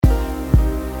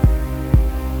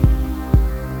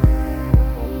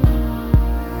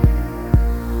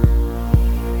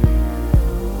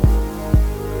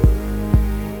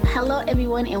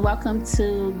everyone, and welcome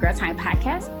to Girl Time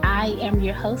Podcast. I am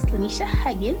your host, Lanisha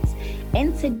Huggins,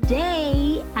 and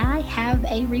today I have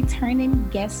a returning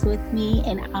guest with me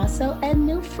and also a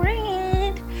new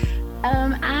friend.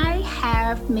 I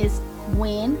have Miss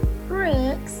Gwen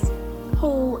Brooks,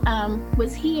 who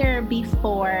was here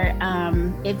before.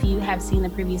 If you have seen the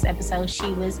previous episode,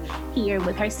 she was here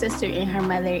with her sister and her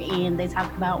mother, and they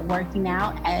talked about working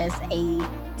out as a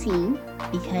team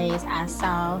because I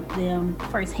saw them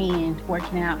firsthand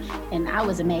working out and I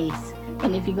was amazed.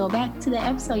 And if you go back to the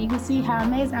episode, you can see how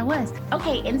amazed I was.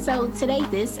 Okay, and so today,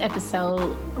 this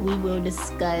episode, we will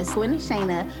discuss Gwen and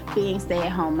Shayna being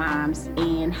stay-at-home moms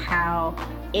and how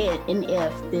it and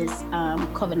if this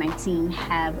COVID-19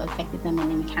 have affected them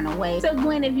in any kind of way. So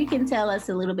Gwen, if you can tell us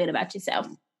a little bit about yourself.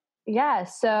 Yeah,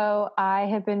 so I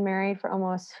have been married for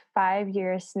almost 5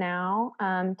 years now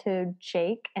to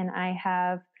Jake, and I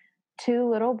have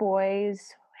 2 little boys,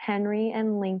 Henry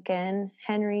and Lincoln.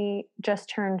 Henry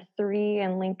just turned 3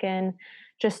 and Lincoln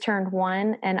just turned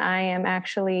 1, and I am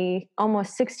actually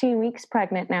almost 16 weeks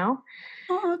pregnant now.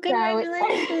 Oh,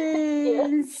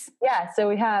 congratulations. So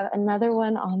we have another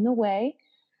one on the way,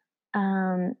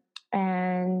 and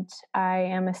I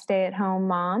am a stay-at-home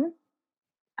mom.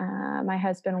 My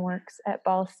husband works at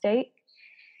Ball State,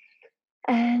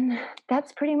 and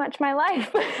that's pretty much my life.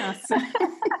 Awesome.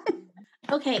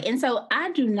 Okay, and so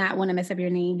I do not want to mess up your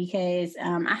name because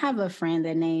I have a friend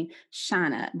that named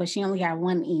Shauna, but she only got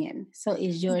one N. So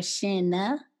is yours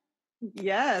Shanna?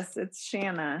 Yes, it's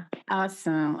Shanna.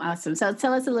 Awesome. So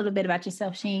tell us a little bit about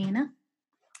yourself, Shanna.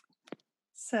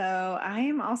 So I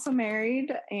am also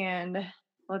married, and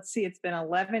let's see, it's been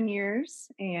 11 years,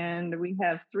 and we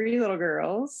have 3 little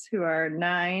girls who are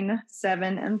 9,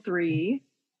 7, and 3.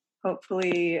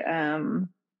 Hopefully,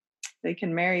 they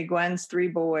can marry Gwen's 3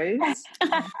 boys.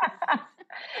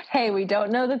 Hey, we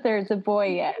don't know that there's a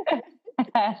boy yet.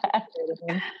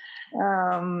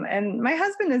 And my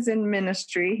husband is in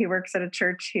ministry. He works at a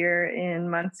church here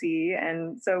in Muncie,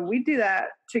 and so we do that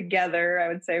together. I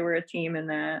would say we're a team in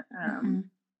that.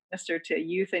 Minister to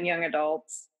youth and young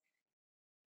adults.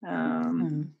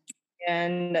 And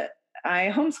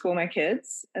I homeschool my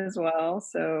kids as well.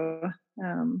 So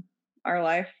our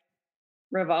life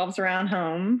revolves around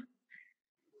home,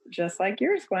 just like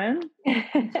yours, Gwen.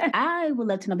 I would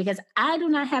love to know because I do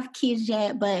not have kids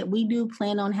yet, but we do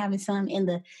plan on having some in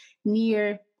the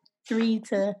near 2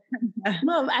 to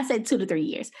 3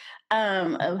 years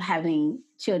of having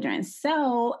children.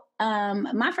 So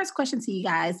my first question to you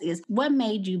guys is, what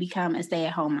made you become a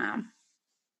stay-at-home mom?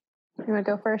 You want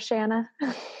to go first, Shanna?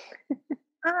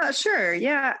 Sure.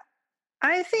 Yeah.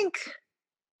 I think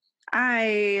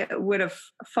I would have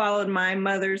followed my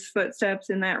mother's footsteps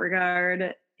in that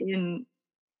regard in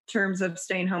terms of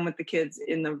staying home with the kids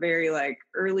in the very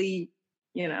early,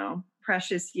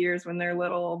 precious years when they're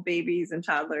little babies and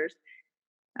toddlers.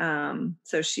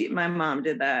 So my mom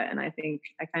did that. And I think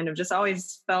I kind of just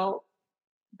always felt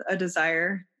a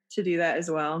desire to do that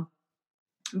as well.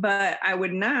 But I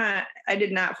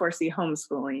did not foresee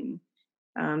homeschooling.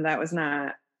 That was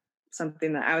not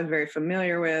something that I was very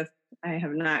familiar with. I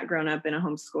have not grown up in a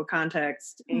homeschool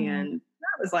context. And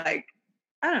that was I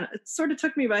don't know, it sort of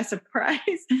took me by surprise.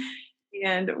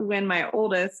 And when my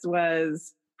oldest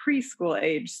was preschool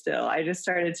age still, I just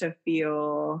started to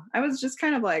feel, I was just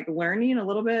kind of learning a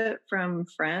little bit from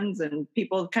friends and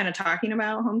people kind of talking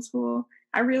about homeschool.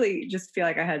 I really just feel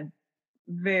like I had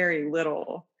very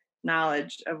little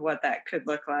knowledge of what that could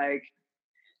look like.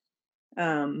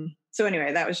 So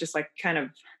anyway, that was just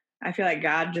I feel like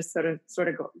God just sort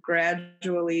of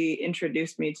gradually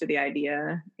introduced me to the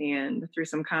idea, and through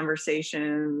some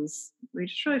conversations, we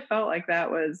just really felt like that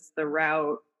was the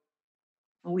route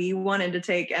we wanted to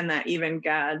take, and that even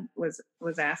God was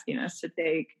asking us to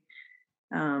take.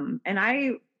 And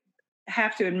I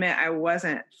have to admit, I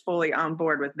wasn't fully on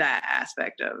board with that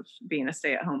aspect of being a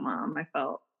stay-at-home mom. I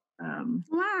felt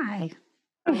why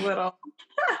a little.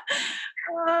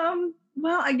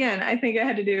 Well, again, I think it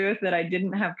had to do with that I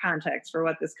didn't have context for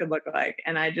what this could look like.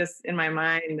 And I just, in my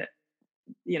mind,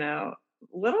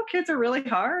 little kids are really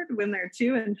hard when they're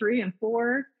 2 and 3 and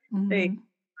 4. Mm-hmm. They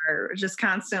are just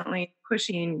constantly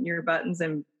pushing your buttons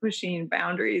and pushing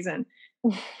boundaries, and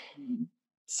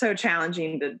so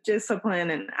challenging to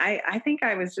discipline. And I think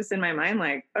I was just in my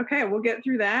mind okay, we'll get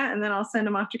through that, and then I'll send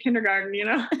them off to kindergarten,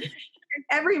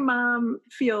 Every mom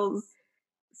feels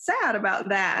sad about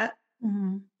that,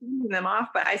 them off,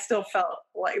 but I still felt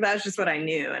like that's just what I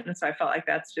knew. And so I felt like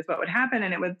that's just what would happen,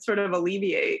 and it would sort of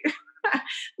alleviate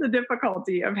the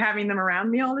difficulty of having them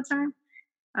around me all the time.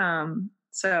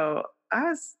 So I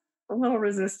was a little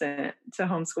resistant to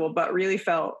homeschool, but really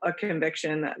felt a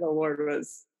conviction that the Lord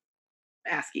was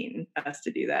asking us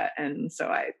to do that. And so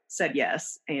I said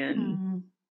yes. And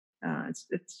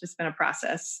it's just been a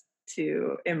process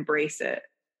to embrace it.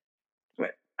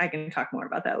 But I can talk more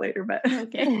about that later, but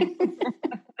okay.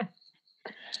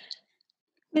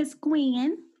 Miss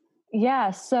Gwen.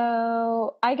 Yeah,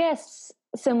 so I guess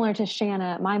similar to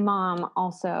Shanna, my mom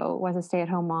also was a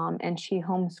stay-at-home mom, and she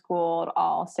homeschooled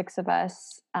all 6 of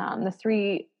us. I'm the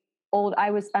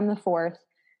fourth,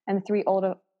 and the 3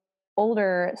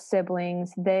 older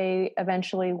siblings, they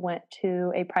eventually went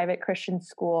to a private Christian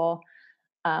school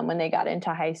when they got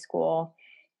into high school,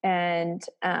 and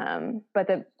but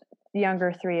the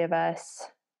younger 3 of us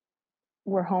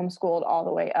were homeschooled all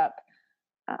the way up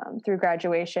through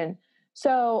graduation.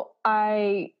 So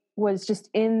I was just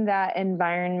in that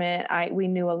environment. We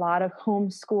knew a lot of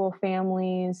homeschool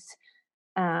families.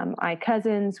 My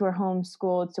cousins were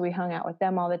homeschooled, so we hung out with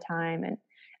them all the time. And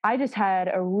I just had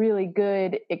a really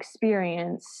good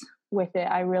experience with it.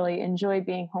 I really enjoyed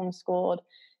being homeschooled.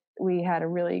 We had a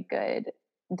really good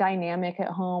dynamic at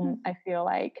home, I feel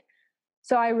like.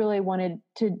 So I really wanted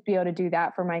to be able to do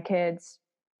that for my kids.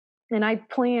 And I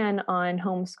plan on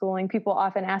homeschooling. People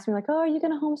often ask me like, oh, are you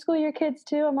going to homeschool your kids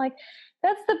too? I'm like,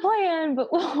 that's the plan,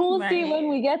 but we'll see when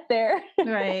we get there.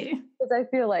 Right. Because I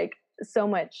feel like so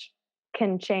much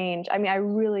can change. I mean, I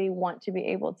really want to be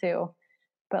able to,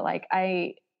 but like,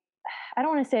 I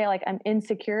don't want to say like I'm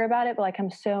insecure about it, but like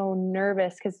I'm so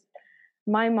nervous because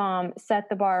my mom set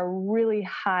the bar really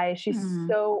high. She's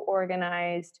so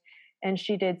organized and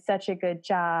she did such a good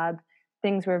job.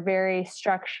 Things were very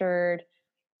structured.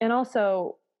 And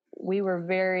also, we were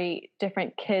very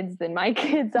different kids than my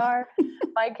kids are.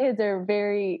 My kids are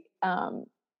very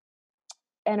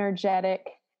energetic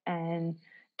and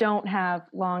don't have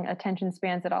long attention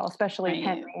spans at all, especially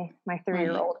Henry, my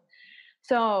 3-year-old.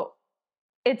 So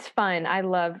it's fun. I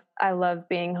love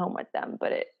being home with them,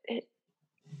 but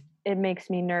it makes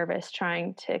me nervous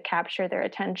trying to capture their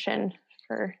attention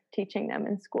for teaching them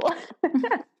in school.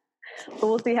 But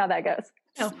we'll see how that goes.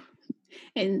 Oh.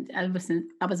 And I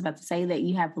was about to say that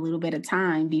you have a little bit of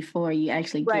time before you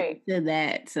actually get to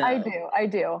that. So. I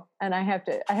do. And I have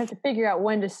to figure out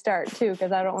when to start too,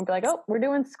 because I don't want to be like, oh, we're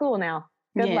doing school now.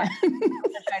 Good luck. I'm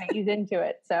just trying to ease into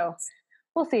it. So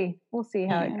we'll see. We'll see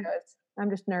how it goes. I'm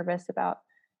just nervous about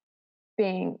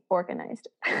being organized.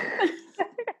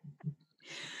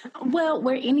 Well,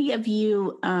 were any of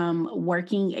you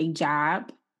working a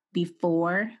job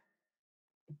before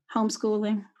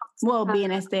homeschooling? Well, being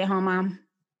a stay-at-home mom.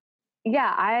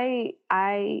 Yeah, I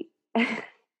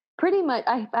pretty much,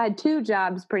 I had 2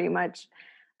 jobs pretty much.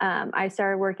 I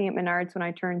started working at Menards when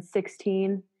I turned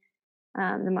 16,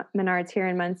 the Menards here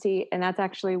in Muncie, and that's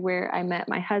actually where I met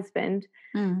my husband.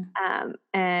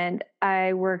 And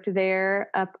I worked there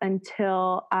up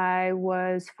until I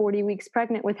was 40 weeks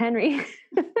pregnant with Henry.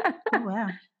 Oh, wow.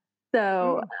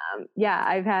 So,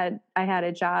 I had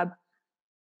a job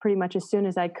pretty much as soon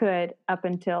as I could up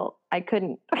until I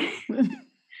couldn't.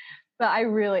 But I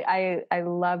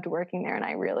loved working there and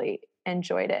I really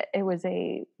enjoyed it. It was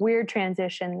a weird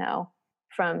transition though,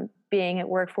 from being at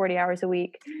work 40 hours a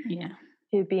week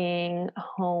to being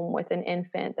home with an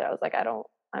infant that I was like,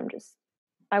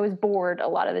 I was bored a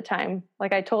lot of the time.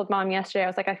 Like I told Mom yesterday, I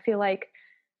was like, I feel like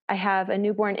I have a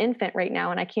newborn infant right now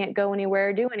and I can't go anywhere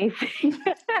or do anything.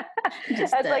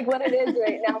 That's like what it is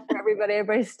right now for everybody.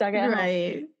 Everybody's stuck at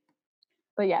home.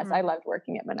 But yes, I loved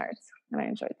working at Menards and I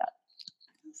enjoyed that.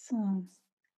 So,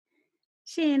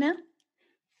 Shanna?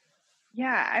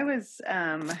 Yeah, I was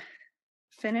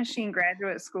finishing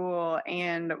graduate school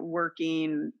and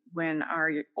working when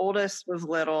our oldest was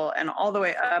little and all the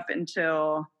way up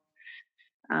until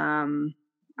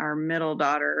our middle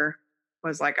daughter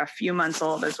was like a few months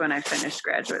old is when I finished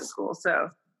graduate school.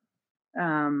 So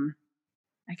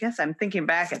I guess I'm thinking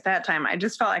back at that time, I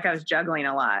just felt like I was juggling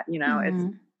a lot, it's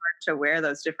hard to wear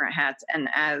those different hats. And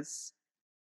as,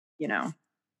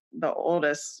 the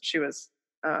oldest, she was,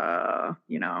 1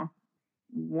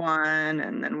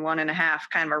 and then 1.5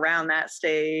 kind of around that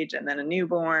stage and then a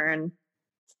newborn.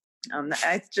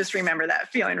 I just remember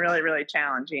that feeling really, really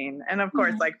challenging. And of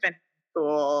course, like finishing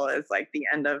school is like the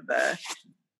end of the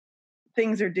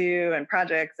things are due and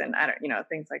projects and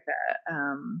things like that.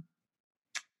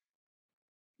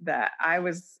 That I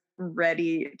was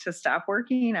ready to stop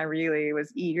working. I really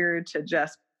was eager to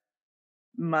just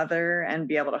mother and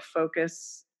be able to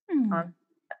focus on,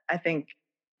 I think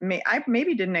I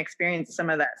maybe didn't experience some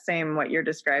of that same, what you're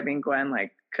describing, Gwen,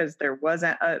 like, cause there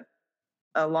wasn't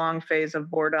a long phase of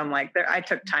boredom. Like I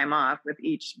took time off with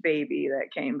each baby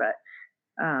that came, but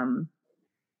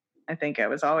I think I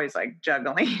was always like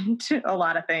juggling to a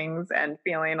lot of things and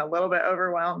feeling a little bit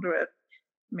overwhelmed with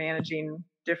managing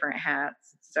different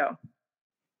hats. So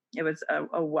it was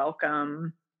a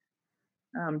welcome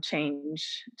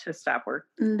change to stop work.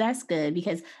 That's good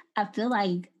because I feel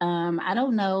like I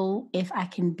don't know if I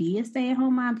can be a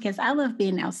stay-at-home mom because I love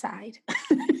being outside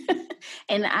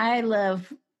and I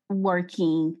love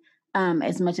working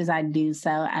as much as I do. So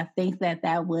I think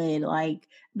that would like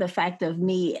the fact of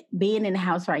me being in the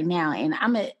house right now, and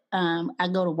I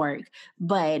go to work,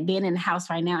 but being in the house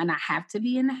right now and I have to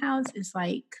be in the house is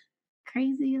like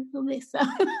crazy a little bit. So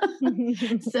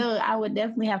so I would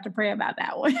definitely have to pray about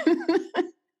that one.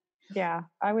 Yeah,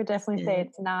 I would definitely say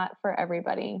it's not for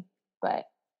everybody, but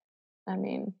I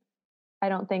mean, I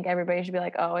don't think everybody should be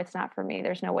like, oh, it's not for me.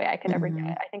 There's no way I could ever get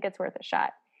it. I think it's worth a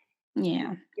shot.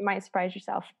 Yeah. You might surprise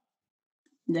yourself.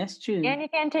 That's true. And you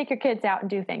can take your kids out and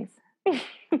do things.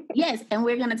 Yes, and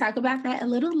we're going to talk about that a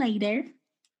little later.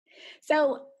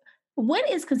 So, what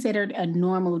is considered a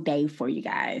normal day for you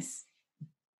guys?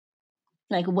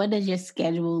 Like, what does your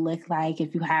schedule look like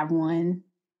if you have one?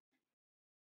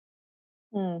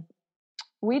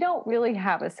 We don't really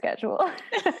have a schedule.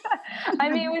 I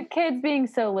mean, with kids being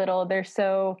so little,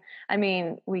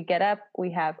 we get up,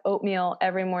 we have oatmeal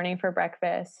every morning for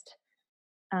breakfast.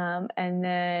 And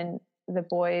then the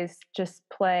boys just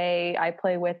play. I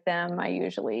play with them. I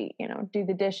usually, do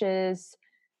the dishes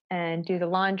and do the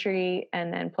laundry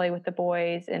and then play with the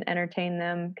boys and entertain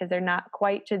them because they're not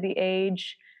quite to the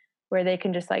age where they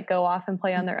can just like go off and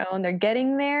play on their own. They're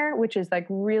getting there, which is like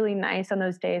really nice on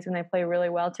those days when they play really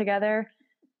well together.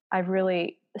 I've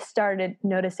really started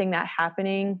noticing that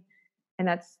happening, and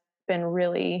that's been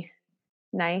really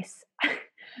nice.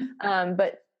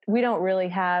 But we don't really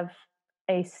have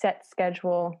a set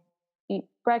schedule. Eat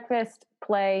breakfast,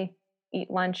 play,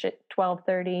 eat lunch at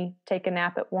 12:30, take a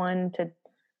nap at 1 to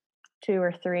 2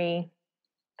 or 3,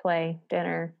 play,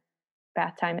 dinner,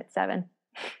 bath time at 7.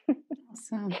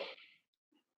 Awesome.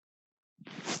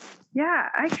 Yeah,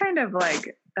 I kind of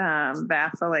like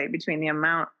vacillate between the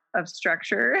amount of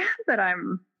structure that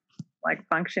I'm like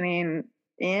functioning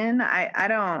in. I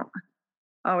don't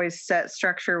always set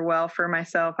structure well for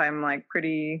myself. I'm like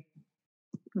pretty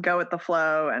go with the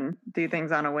flow and do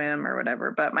things on a whim or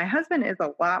whatever. But my husband is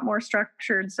a lot more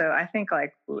structured. So I think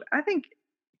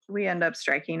we end up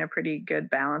striking a pretty good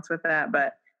balance with that.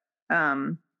 But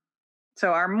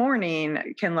so our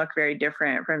morning can look very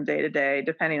different from day to day,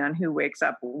 depending on who wakes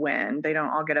up when. They don't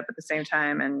all get up at the same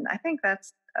time. And I think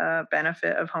that's a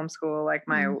benefit of homeschool. Like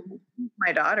my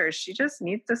daughter, she just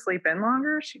needs to sleep in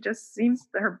longer. She just seems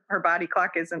her body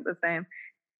clock isn't the same.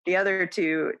 The other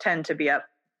two tend to be up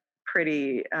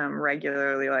pretty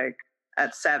regularly, like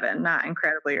at 7, not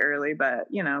incredibly early, but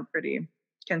pretty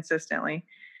consistently.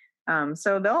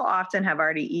 So they'll often have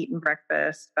already eaten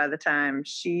breakfast by the time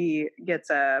she gets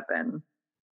up. And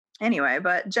anyway,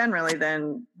 but generally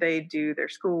then they do their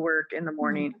schoolwork in the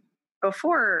morning.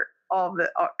 Before all the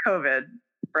COVID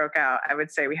broke out, I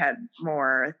would say we had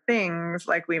more things,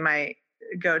 like we might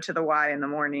go to the Y in the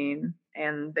morning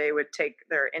and they would take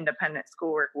their independent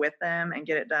schoolwork with them and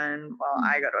get it done while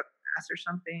I go to a class or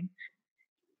something.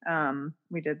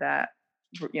 We did that,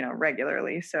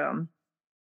 regularly. So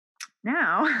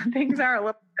now things are a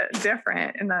little bit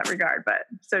different in that regard, but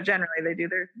so generally they do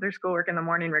their schoolwork in the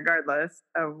morning, regardless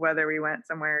of whether we went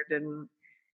somewhere or didn't.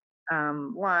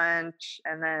 Lunch,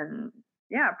 and then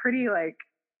pretty like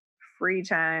free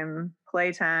time,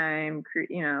 playtime.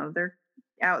 They're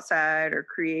outside or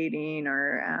creating,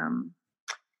 or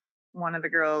one of the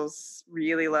girls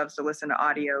really loves to listen to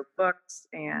audio books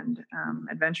and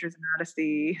Adventures in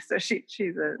Odyssey. So she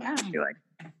like.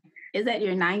 Is that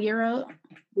your 9-year-old?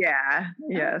 Yeah.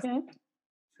 Yes. Okay.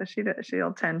 So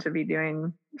she'll tend to be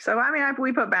doing. So I mean,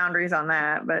 we put boundaries on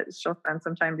that, but she'll spend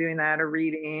some time doing that or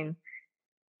reading.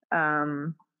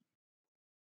 And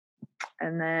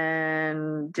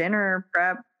then dinner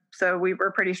prep. So we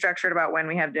were pretty structured about when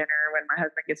we have dinner, when my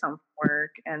husband gets home from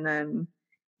work, and then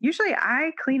usually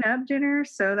I clean up dinner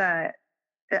so that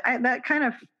that kind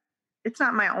of, it's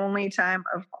not my only time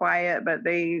of quiet, but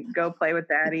they go play with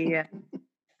daddy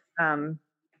and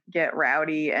get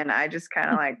rowdy, and I just kind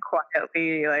of like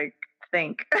quietly like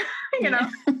think,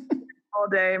 all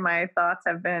day my thoughts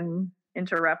have been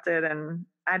interrupted, and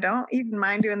I don't even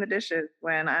mind doing the dishes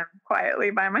when I'm quietly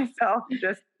by myself,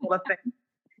 just able to think.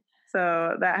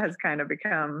 So that has kind of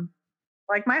become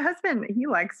like my husband, he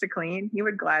likes to clean. He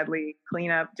would gladly clean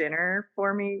up dinner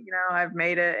for me. I've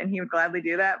made it and he would gladly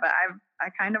do that, but I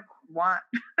kind of want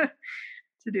to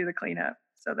do the cleanup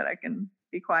so that I can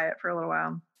be quiet for a little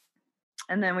while.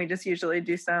 And then we just usually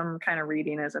do some kind of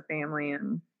reading as a family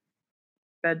and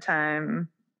bedtime,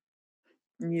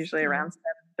 usually around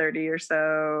 7:30 or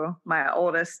so. My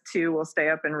oldest two will stay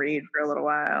up and read for a little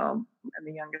while, and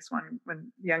the youngest one,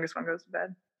 when the youngest one goes to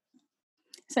bed.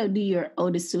 So do your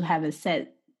oldest two have a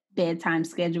set bedtime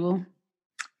schedule?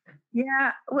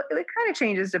 Yeah, it kind of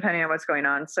changes depending on what's going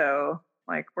on. So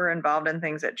like we're involved in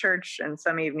things at church, and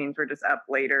some evenings we're just up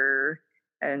later.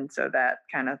 And so that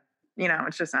kind of,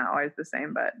 it's just not always the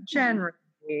same, but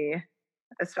generally,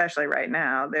 especially right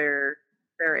now, they're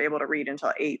able to read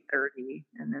until 8:30,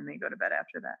 and then they go to bed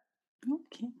after that.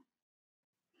 Okay.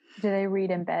 Do they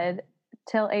read in bed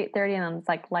till 8:30 and then it's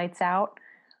like lights out,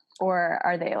 or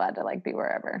are they allowed to like be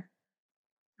wherever?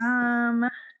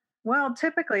 Well,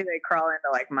 typically they crawl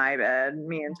into like my bed,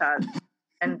 me and Todd,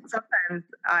 and sometimes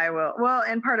I will. Well,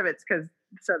 and part of it's because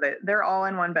they're all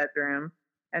in one bedroom,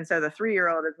 and so the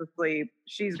 3-year-old is asleep.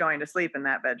 She's going to sleep in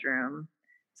that bedroom.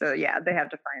 So yeah, they have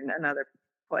to find another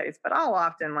place. But I'll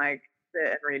often like sit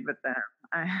and read with them,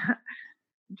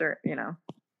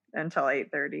 until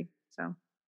 8:30. So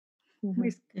we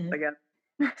sleep together.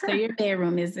 So your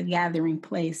bedroom is a gathering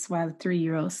place while the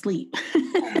 3-year-old sleep.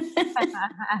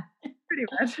 Pretty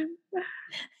much.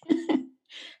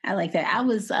 I like that. I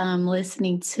was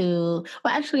listening to,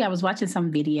 I was watching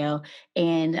some video,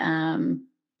 and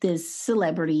this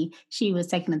celebrity, she was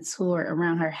taking a tour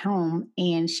around her home,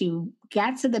 and she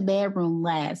got to the bedroom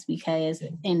last because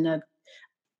in the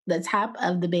top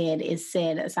of the bed is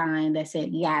a sign that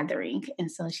said gathering. And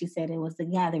so she said it was the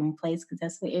gathering place because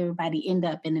that's where everybody end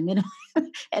up in the middle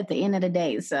at the end of the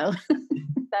day. So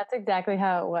that's exactly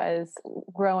how it was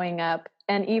growing up.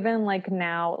 And even like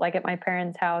now, like at my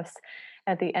parents' house,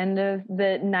 at the end of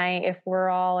the night, if we're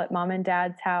all at mom and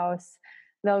dad's house,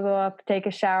 they'll go up, take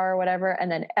a shower, whatever. And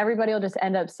then everybody will just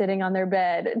end up sitting on their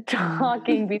bed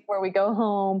talking before we go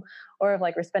home. Or if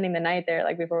like we're spending the night there,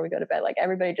 like before we go to bed, like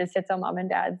everybody just sits on mom and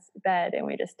dad's bed and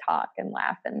we just talk and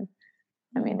laugh. And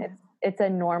I mean, it's a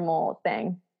normal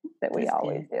thing that we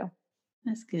always do.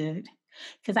 That's good.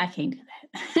 Because I can't do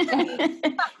that. You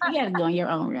got to go in your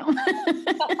own room.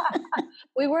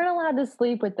 We weren't allowed to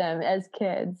sleep with them as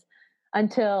kids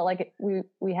until like we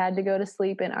had to go to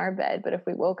sleep in our bed. But if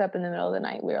we woke up in the middle of the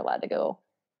night, we were allowed to go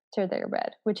to their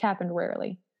bed, which happened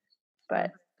rarely.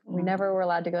 But we never were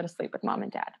allowed to go to sleep with mom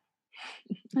and dad.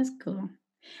 That's cool.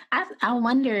 I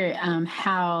wonder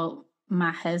how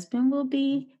my husband will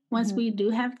be once we do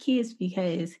have kids,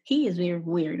 because he is very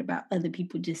weird about other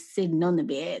people just sitting on the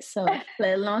bed. So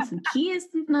let alone some kids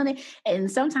sleeping on it.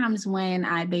 And sometimes when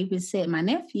I babysit my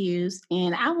nephews,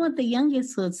 and I want the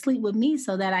youngest to sleep with me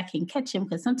so that I can catch him,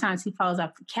 because sometimes he falls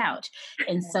off the couch.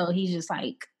 And so he's just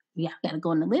like, yeah, I got to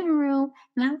go in the living room.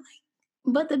 And I'm like,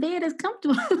 but the bed is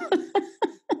comfortable.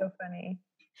 So funny.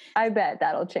 I bet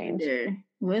that'll change.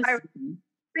 Things are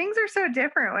so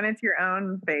different when it's your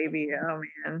own baby. Oh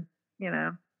man,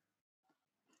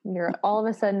 You're all of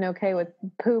a sudden okay with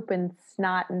poop and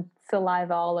snot and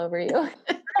saliva all over you.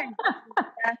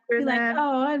 You're like,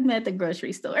 oh, I'm at the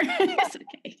grocery store. It's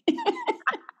okay.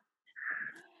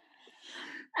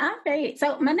 All right.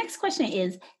 So my next question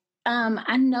is,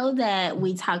 I know that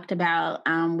we talked about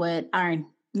what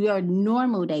your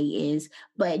normal day is,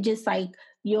 but just like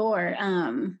your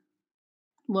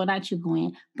well, not you,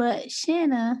 Gwen, but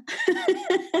Shanna,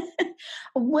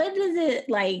 what does it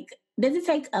like? Does it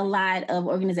take a lot of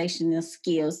organizational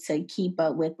skills to keep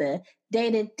up with the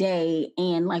day-to-day?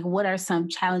 And like, what are some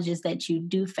challenges that you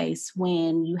do face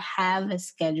when you have a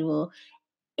schedule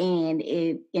and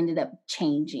it ended up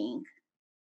changing?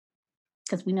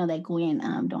 Because we know that Gwen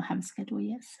don't have a schedule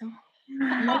yet. So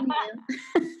I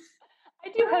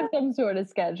do have some sort of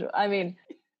schedule. I mean,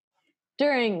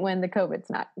 during when the COVID's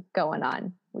not going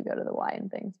on, we go to the Y and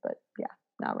things, but yeah,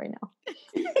 not right now.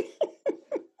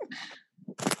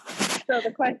 So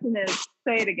the question is,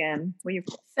 say it again.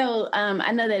 So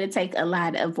I know that it takes a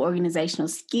lot of organizational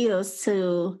skills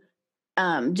to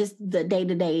just the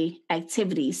day-to-day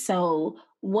activities. So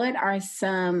what are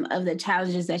some of the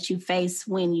challenges that you face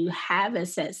when you have a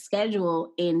set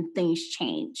schedule and things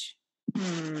change?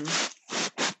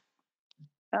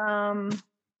 I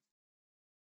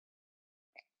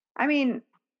mean,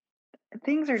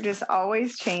 things are just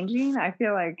always changing. I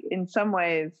feel like in some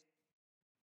ways,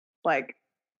 like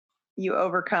you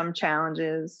overcome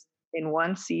challenges in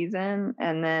one season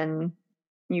and then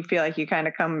you feel like you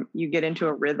get into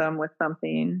a rhythm with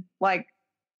something like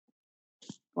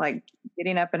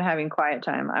getting up and having quiet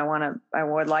time. I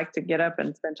would like to get up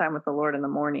and spend time with the Lord in the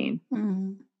morning.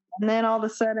 Mm-hmm. And then all of a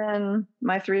sudden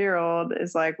my 3-year-old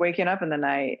is like waking up in the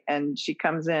night and she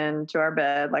comes into our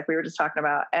bed, like we were just talking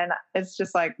about. And it's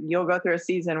just like, you'll go through a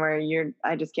season where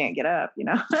I just can't get up,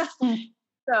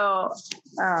 So,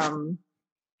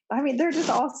 I mean, there are just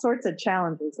all sorts of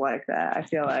challenges like that. I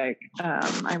feel like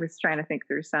I was trying to think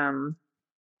through some,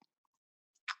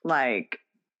 like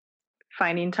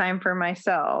finding time for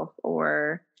myself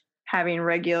or having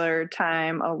regular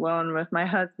time alone with my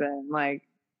husband. Like,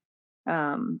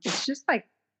 it's just like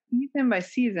season by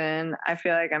season, I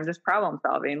feel like I'm just problem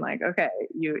solving. Like, okay,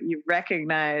 you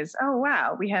recognize, oh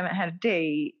wow, we haven't had a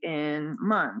date in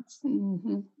months.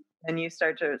 Mm-hmm. And you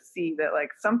start to see that like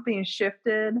something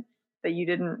shifted that you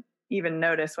didn't even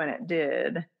notice when it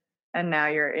did. And now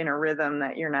you're in a rhythm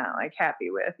that you're not like happy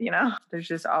with, you know? There's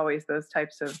just always those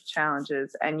types of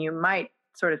challenges. And you might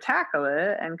sort of tackle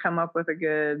it and come up with a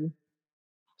good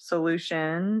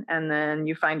solution. And then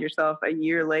you find yourself a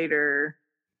year later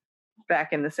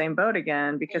back in the same boat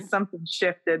again because something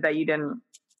shifted that you didn't,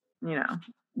 you know,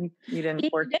 you didn't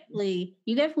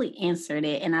you definitely answered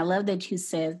it. And I love that you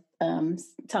said,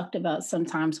 talked about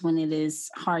sometimes when it is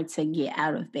hard to get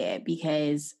out of bed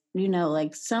because, you know,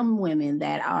 like some women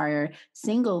that are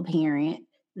single parent,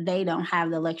 they don't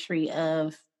have the luxury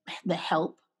of the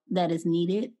help that is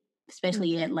needed,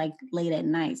 especially at like late at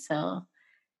night. So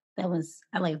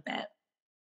I like that.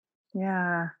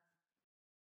 Yeah.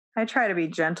 I try to be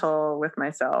gentle with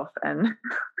myself and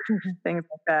things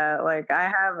like that. Like I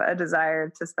have a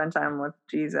desire to spend time with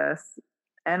Jesus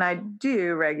and I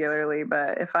do regularly,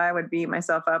 but if I would beat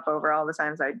myself up over all the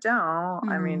times I don't,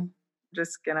 I mean,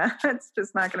 it's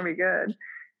just not going to be good.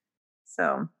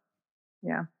 So,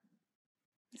 yeah.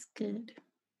 It's good.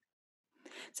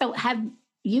 So have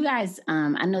you guys,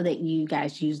 I know that you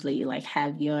guys usually like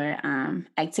have your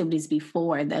activities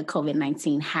before the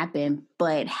COVID-19 happened,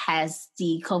 but has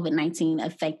the COVID-19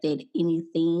 affected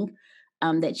anything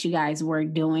that you guys were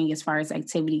doing as far as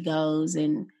activity goes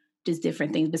and just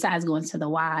different things besides going to the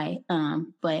Y,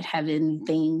 but have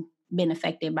anything been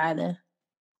affected by the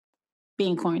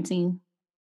being quarantined?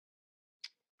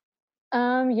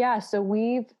 Yeah, so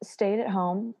we've stayed at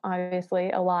home, obviously,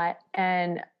 a lot.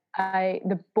 And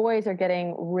the boys are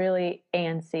getting really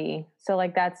antsy. So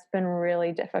like that's been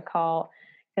really difficult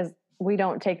because we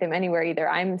don't take them anywhere either.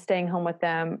 I'm staying home with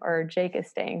them or Jake is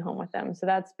staying home with them. So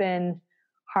that's been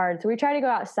hard. So we try to go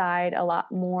outside a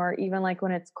lot more, even like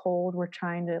when it's cold, we're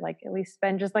trying to like at least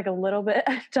spend just like a little bit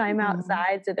of time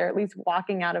outside. So they're at least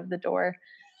walking out of the door.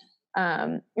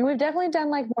 And we've definitely done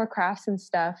like more crafts and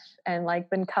stuff and like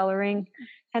been coloring.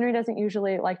 Henry doesn't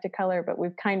usually like to color, but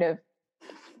we've kind of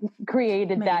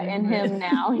created that in him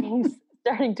now. He's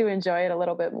starting to enjoy it a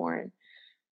little bit more.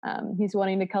 He's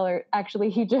wanting to color.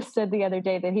 Actually, he just said the other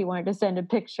day that he wanted to send a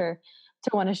picture to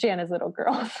one of Shanna's little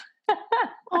girls.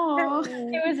 Oh,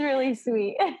 it was really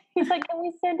sweet. He's like, can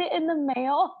we send it in the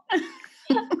mail?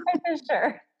 For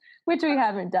sure. Which we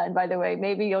haven't done, by the way.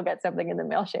 Maybe you'll get something in the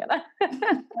mail, Shanna.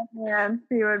 Yeah,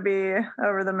 he would be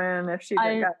over the moon if she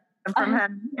got them from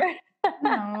him.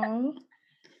 No.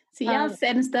 See, y'all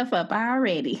setting stuff up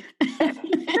already.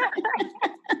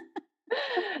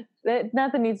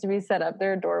 Nothing needs to be set up.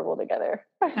 They're adorable together.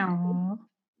 Aww.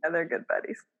 Yeah, they're good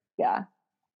buddies. Yeah.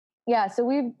 Yeah, so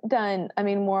we've done,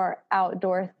 more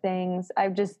outdoor things. I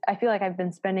feel like I've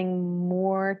been spending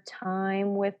more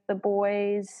time with the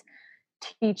boys,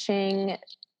 teaching,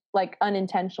 like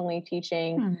unintentionally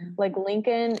teaching. Like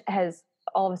Lincoln has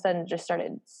all of a sudden just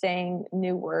started saying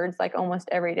new words like almost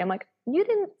every day. I'm like, you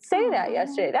didn't say that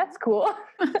yesterday. That's cool.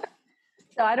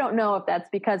 So I don't know if that's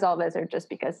because all this or just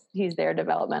because he's there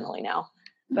developmentally now.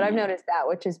 But I've noticed that,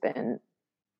 which has been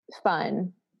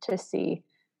fun to see.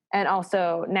 And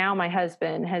also now my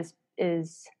husband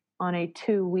is on a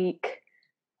 2-week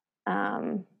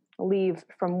leave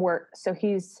from work. So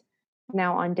he's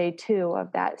now on day 2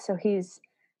 of that. So he's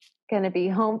going to be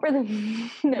home for the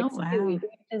next 2 weeks,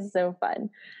 which is so fun.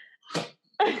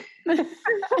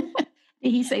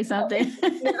 Did he say something?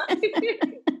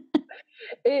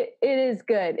 It is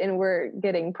good. And we're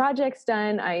getting projects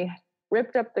done. I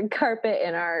ripped up the carpet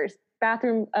in our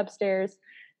bathroom upstairs,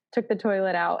 took the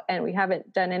toilet out, and we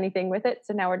haven't done anything with it.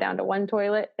 So now we're down to 1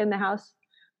 toilet in the house.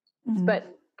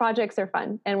 But projects are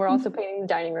fun. And we're also painting the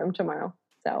dining room tomorrow.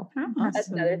 So that's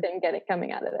another thing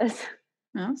coming out of this.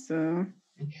 Awesome.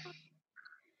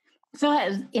 So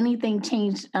has anything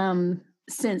changed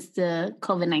since the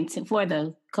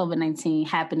COVID-19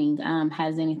 happening?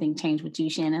 Has anything changed with you,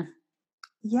 Shanna?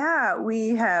 Yeah,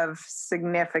 we have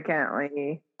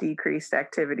significantly decreased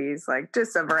activities, like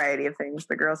just a variety of things.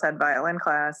 The girls had violin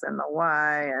class and the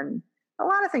Y and a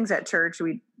lot of things at church.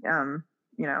 We,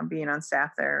 being on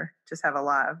staff there, just have a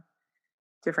lot of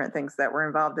different things that we're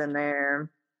involved in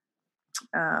there.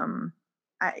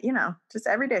 Just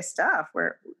everyday stuff.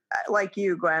 We're like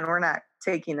you, Gwen, we're not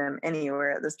taking them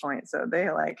anywhere at this point. So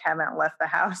they like haven't left the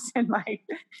house in like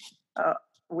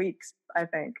weeks, I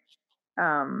think.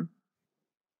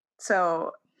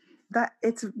 So that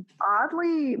it's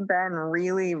oddly been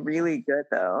really, really good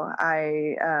though.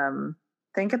 I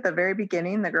think at the very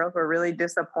beginning, the girls were really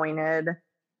disappointed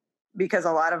because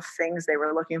a lot of things they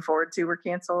were looking forward to were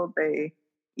canceled. They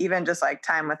even just like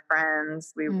time with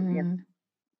friends,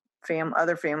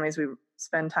 other families we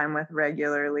spend time with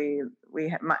regularly. We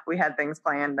had things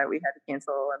planned that we had to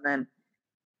cancel, and then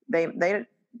they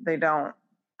don't.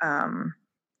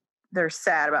 They're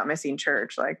sad about missing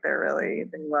church. Like they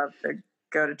love to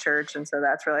go to church, and so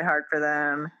that's really hard for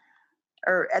them.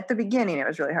 Or at the beginning, it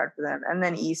was really hard for them, and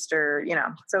then Easter,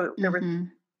 So there were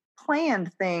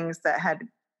planned things that had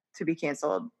to be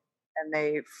canceled, and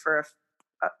they for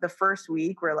the first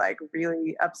week were like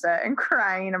really upset and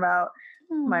crying about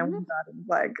my one daughter,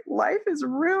 like, life is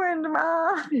ruined,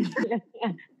 Mom.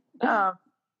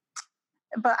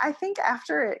 But I think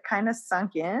after it kind of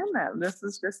sunk in that this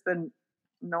is just the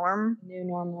new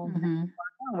normal.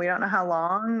 We don't know how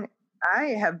long.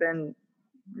 I have been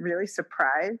really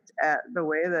surprised at the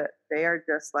way that they are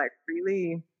just like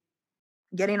really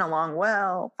getting along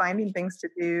well, finding things to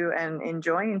do and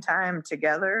enjoying time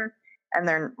together. And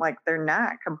they're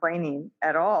not complaining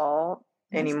at all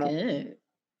anymore. Good.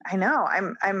 I know.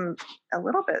 I'm a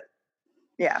little bit,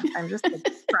 I'm just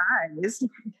surprised.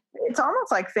 It's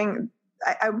almost like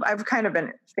I've kind of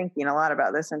been thinking a lot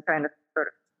about this and trying to sort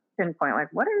of pinpoint like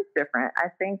what is different. I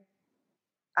think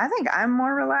I'm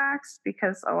more relaxed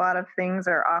because a lot of things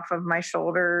are off of my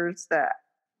shoulders that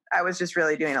I was just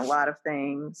really doing a lot of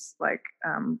things like,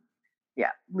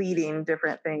 leading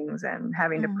different things and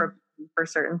having to prepare for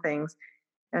certain things.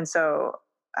 And so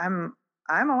I'm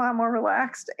a lot more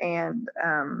relaxed. And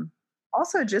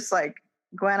also just like,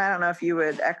 Gwen, I don't know if you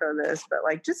would echo this, but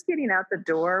like just getting out the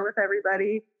door with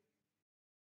everybody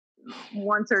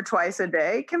once or twice a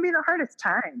day can be the hardest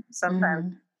time.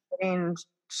 Sometimes putting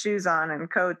shoes on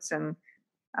and coats and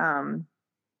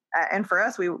for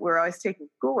us, we're always taking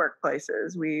schoolwork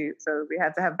places. So we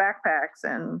had to have backpacks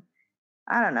and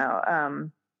I don't know.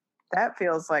 That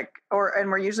feels like, and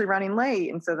we're usually running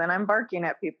late. And so then I'm barking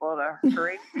at people to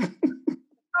hurry the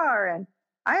car. And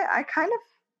I kind of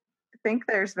think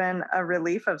there's been a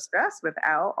relief of stress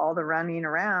without all the running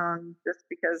around just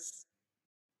because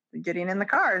getting in the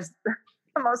car is the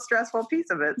most stressful piece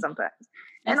of it sometimes.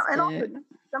 And also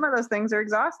some of those things are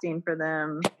exhausting for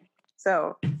them.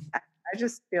 So I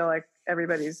just feel like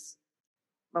everybody's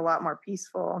a lot more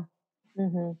peaceful.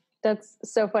 Mm-hmm. That's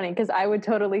so funny because I would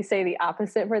totally say the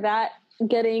opposite for that.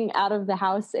 Getting out of the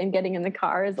house and getting in the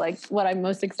car is like what I'm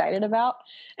most excited about.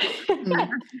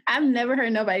 I've never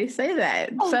heard nobody say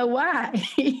that. So why?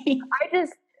 Because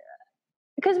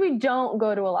we don't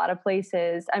go to a lot of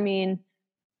places. I mean,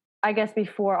 I guess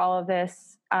before all of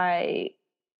this, I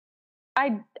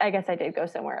guess I did go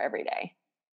somewhere every day,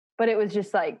 but it was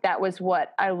just like, that was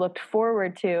what I looked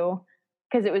forward to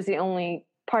because it was the only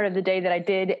part of the day that I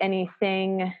did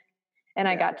anything. And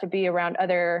I got to be around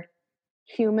other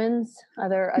humans,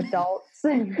 other adults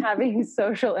and having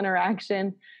social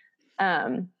interaction.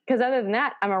 Because other than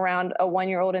that, I'm around a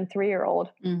 1-year-old and 3-year-old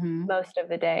most of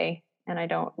the day. And I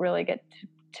don't really get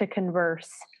to converse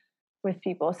with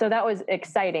people. So that was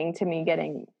exciting to me,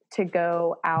 getting to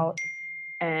go out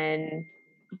and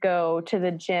go to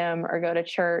the gym or go to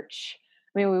church.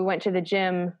 I mean, we went to the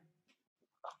gym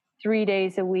 3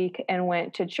 days a week and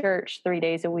went to church 3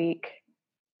 days a week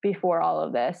before all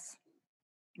of this.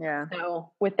 Yeah.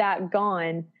 So with that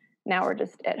gone, now we're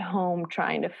just at home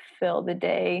trying to fill the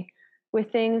day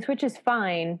with things, which is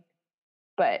fine,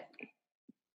 but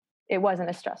it wasn't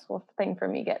a stressful thing for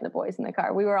me getting the boys in the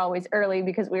car. We were always early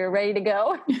because we were ready to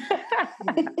go.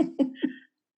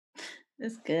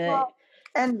 That's good. Well,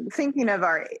 and thinking of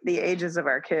the ages of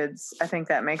our kids, I think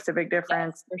that makes a big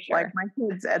difference. Yes, for sure. Like my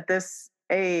kids at this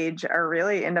age are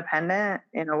really independent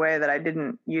in a way that I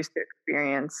didn't used to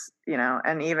experience,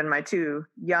 and even my two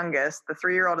youngest, the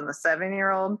 3-year-old and the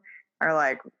 7-year-old, are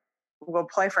like, we'll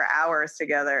play for hours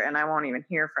together and I won't even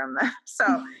hear from them.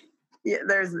 So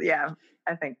I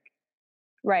think.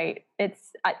 Right.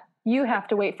 You have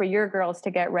to wait for your girls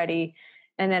to get ready.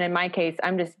 And then in my case,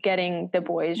 I'm just getting the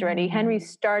boys ready. Henry's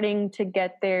starting to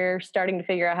get there, starting to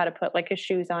figure out how to put like his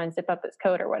shoes on, zip up his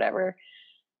coat or whatever.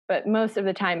 But most of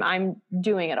the time I'm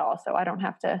doing it all. So I don't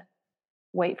have to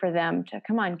wait for them to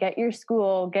come on, get your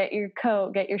school, get your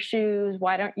coat, get your shoes.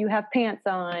 Why don't you have pants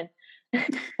on?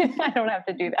 I don't have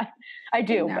to do that. I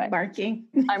do, not but barking.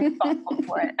 I'm responsible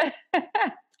for it.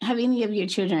 Have any of your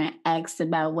children asked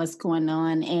about what's going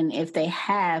on? And if they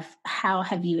have, how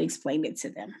have you explained it to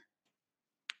them?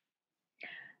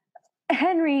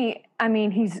 Henry, I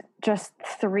mean, he's just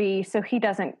 3, so he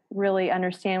doesn't really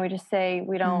understand. We just say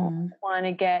we don't want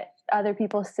to get other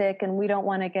people sick and we don't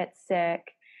want to get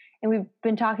sick. And we've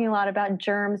been talking a lot about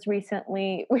germs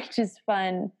recently, which is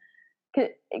fun.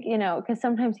 You know, because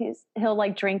sometimes he'll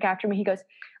like drink after me. He goes,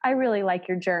 "I really like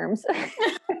your germs." Because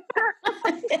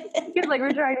like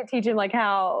we're trying to teach him like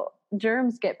how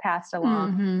germs get passed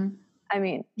along. Mm-hmm. I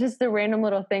mean, just the random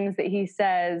little things that he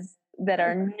says that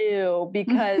are new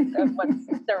because of what's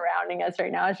surrounding us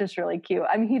right now. It's just really cute.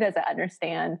 I mean, he doesn't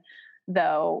understand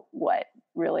though what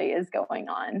really is going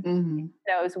on. Mm-hmm. He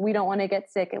knows we don't want to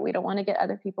get sick and we don't want to get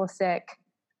other people sick,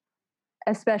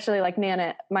 especially like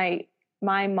Nana, my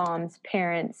mom's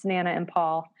parents, Nana and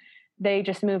Paul, they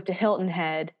just moved to Hilton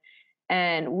Head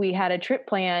and we had a trip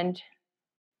planned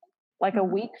like a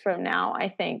week from now, I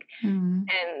think, and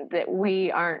that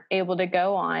we aren't able to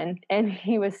go on. And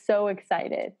he was so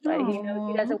excited, but he knows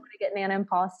he doesn't want to get Nana and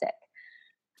Paul sick.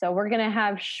 So we're going to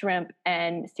have shrimp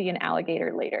and see an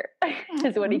alligator later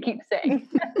is what he keeps saying.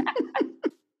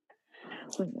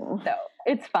 So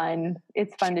it's fun.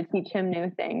 It's fun to teach him new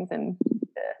things and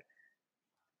to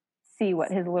see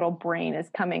what his little brain is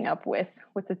coming up with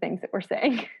the things that we're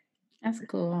saying. That's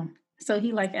cool. So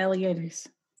he likes alligators.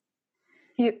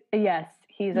 Yes,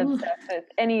 he's obsessed with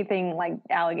anything like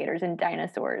alligators and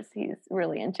dinosaurs. He's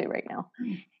really into right now.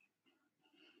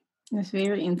 That's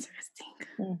very interesting.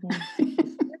 Mm-hmm.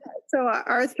 So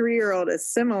our 3-year-old is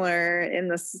similar in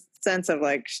the sense of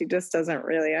like she just doesn't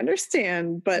really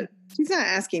understand, but she's not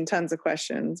asking tons of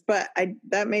questions. But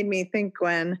that made me think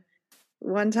when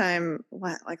one time,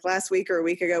 like last week or a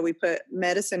week ago, we put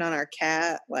medicine on our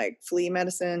cat, like flea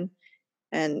medicine,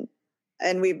 and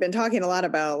we've been talking a lot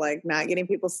about like not getting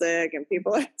people sick and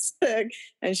people are sick.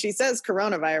 And she says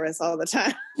coronavirus all the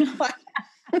time.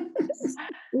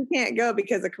 We can't go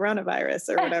because of coronavirus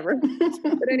or whatever.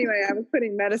 But anyway, I was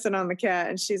putting medicine on the cat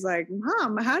and she's like,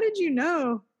 "Mom, how did you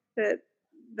know that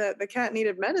the cat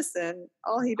needed medicine?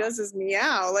 All he does is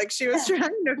meow." Like she was trying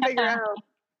to figure out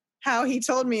how he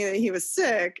told me that he was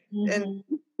sick and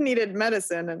needed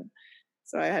medicine. And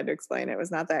so I had to explain it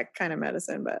was not that kind of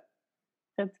medicine, but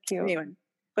that's cute. Anyway,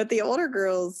 but the older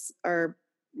girls are,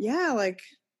 like,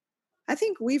 I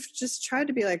think we've just tried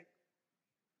to be like,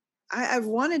 I've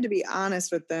wanted to be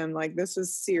honest with them. Like, this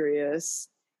is serious,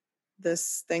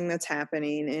 this thing that's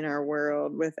happening in our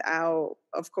world without,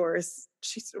 of course,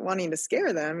 she's wanting to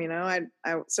scare them, you know?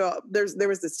 So there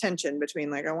was this tension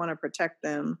between like, I want to protect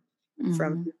them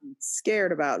from being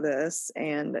scared about this.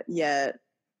 And yet,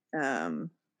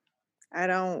 I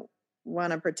don't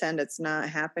want to pretend it's not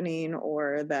happening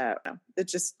or that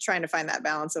it's just trying to find that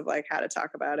balance of like how to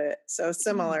talk about it. So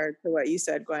similar to what you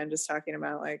said, Gwen, just talking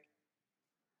about like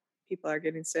people are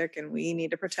getting sick and we need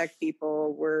to protect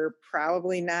people. We're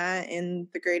probably not in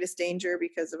the greatest danger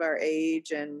because of our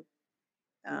age. And,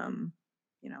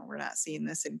 we're not seeing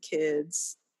this in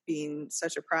kids being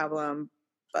such a problem,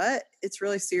 but it's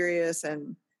really serious.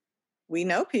 And we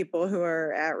know people who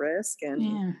are at risk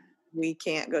and we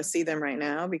can't go see them right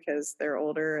now because they're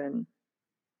older. And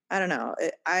I don't know.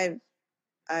 I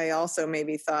also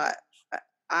maybe thought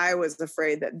I was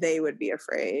afraid that they would be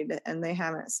afraid, and they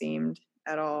haven't seemed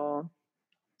at all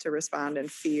to respond in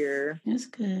fear. That's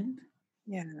good.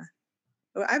 Yeah.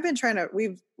 Well,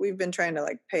 we've been trying to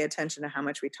like pay attention to how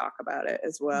much we talk about it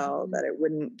as well, that it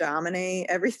wouldn't dominate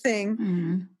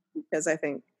everything, because I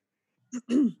think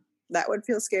that would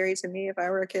feel scary to me if I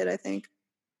were a kid, I think.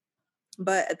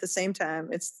 But at the same time,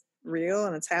 it's real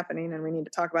and it's happening and we need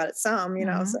to talk about it some,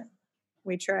 so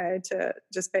we try to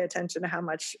just pay attention to how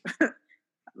much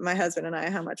my husband and I,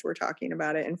 how much we're talking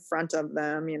about it in front of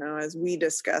them, as we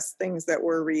discuss things that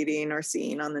we're reading or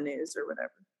seeing on the news or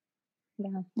whatever.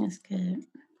 Yeah, that's good.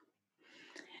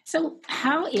 So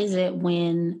how is it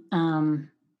when,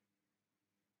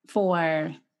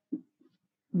 for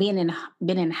being in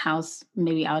the house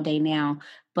maybe all day now,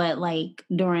 but like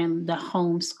during the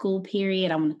homeschool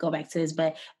period, I want to go back to this,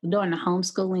 but during the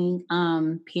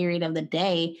homeschooling period of the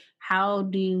day, how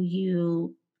do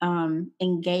you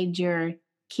engage your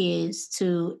kids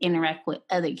to interact with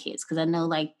other kids? Because I know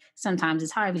like sometimes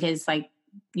it's hard because like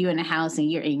you're in a house and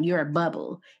you're in your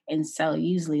bubble. And so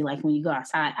usually like when you go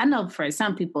outside, I know for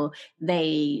some people,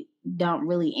 they don't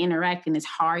really interact and it's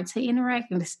hard to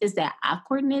interact. And it's that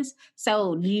awkwardness.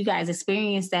 So do you guys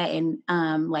experience that?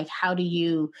 And like, how do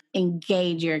you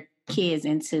engage your kids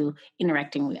into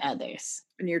interacting with others?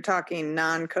 And you're talking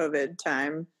non-COVID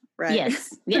time, right?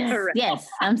 Yes. Right. Yes.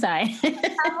 I'm sorry.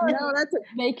 No, that's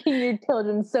making your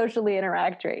children socially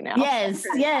interact right now. Yes.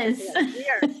 Yes. We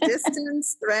are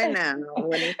distanced right now.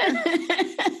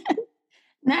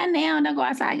 Not now. Don't go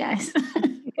outside, guys.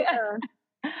 Yeah.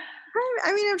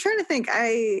 I mean, I'm trying to think.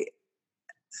 I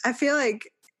feel like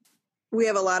we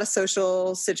have a lot of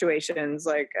social situations.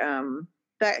 Like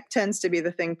that tends to be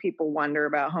the thing people wonder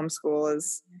about homeschool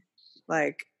is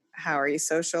like, how are you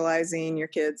socializing your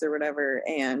kids or whatever?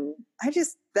 And that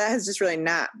has just really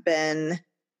not been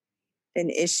an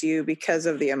issue because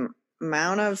of the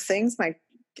amount of things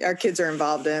our kids are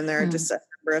involved in. There are just a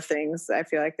number of things I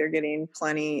feel like they're getting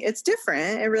plenty. It's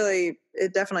different.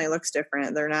 It definitely looks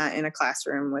different. They're not in a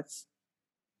classroom with,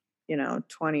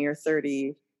 20 or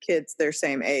 30 kids their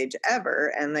same age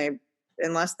ever. And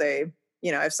unless they,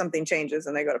 if something changes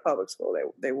and they go to public school,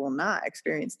 they will not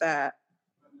experience that.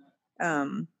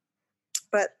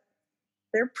 But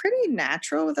they're pretty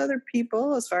natural with other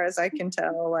people as far as I can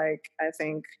tell. Like, I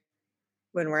think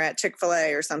when we're at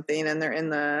Chick-fil-A or something and they're in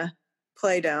the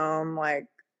play dome, like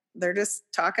they're just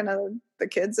talking to the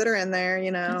kids that are in there,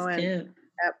 and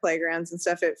at playgrounds and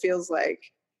stuff. It feels like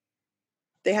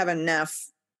they have enough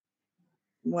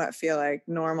what feel like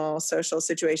normal social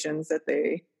situations that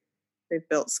they've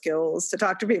built skills to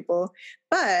talk to people.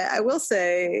 But I will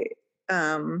say,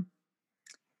 I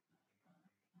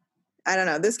don't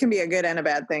know, this can be a good and a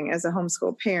bad thing as a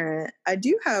homeschool parent. I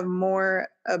do have more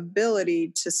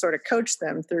ability to sort of coach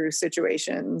them through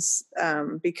situations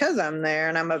because I'm there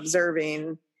and I'm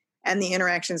observing, and the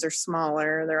interactions are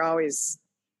smaller. They're always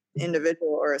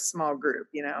individual or a small group,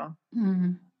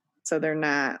 Mm-hmm. So they're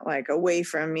not like away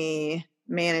from me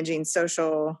managing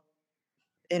social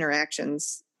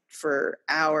interactions for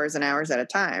hours and hours at a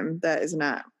time. That is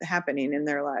not happening in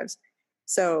their lives.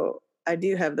 So I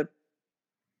do have the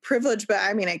privilege, but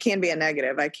I mean, it can be a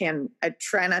negative. I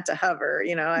try not to hover,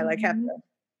 I like have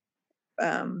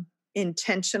to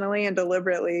intentionally and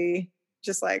deliberately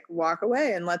just like walk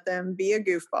away and let them be a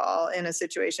goofball in a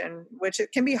situation, which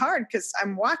it can be hard because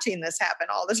I'm watching this happen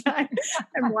all the time.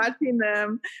 I'm watching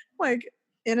them like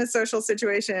in a social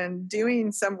situation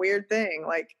doing some weird thing,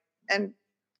 like, and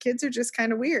kids are just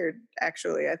kind of weird,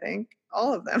 actually, I think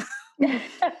all of them.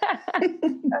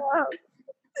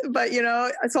 But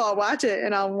so I'll watch it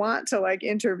and I'll want to like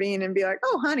intervene and be like,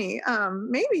 oh honey,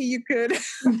 maybe you could,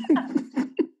 this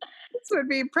would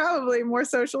be probably more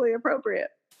socially appropriate.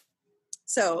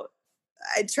 So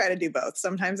I try to do both.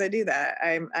 Sometimes I do that.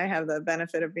 I have the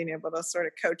benefit of being able to sort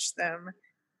of coach them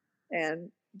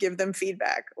and give them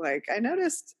feedback. Like, I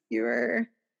noticed you were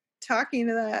talking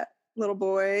to that little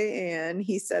boy and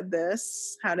he said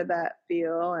this. How did that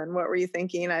feel? And what were you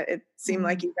thinking? It seemed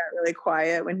like you got really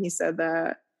quiet when he said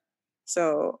that.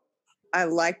 So I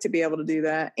like to be able to do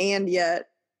that. And yet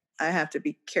I have to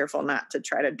be careful not to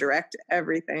try to direct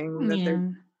everything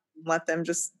let them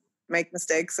just make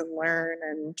mistakes and learn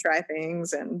and try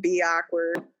things and be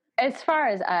awkward. As far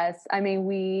as us, I mean,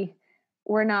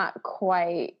 we're not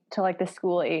quite to like the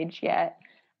school age yet.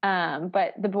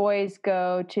 But the boys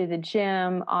go to the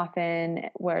gym often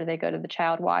where they go to the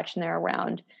child watch and they're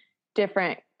around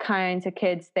different kinds of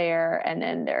kids there. And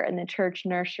then they're in the church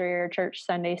nursery or church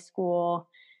Sunday school.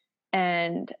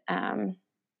 And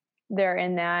they're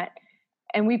in that.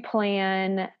 And we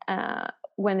plan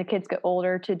when the kids get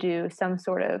older to do some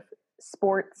sort of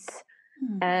sports.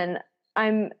 And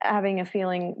I'm having a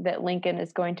feeling that Lincoln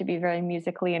is going to be very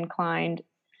musically inclined,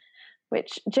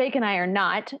 which Jake and I are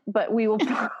not, but we will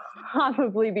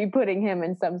probably be putting him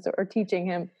in some sort, or teaching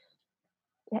him,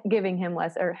 giving him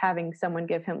or having someone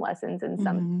give him lessons in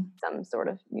some sort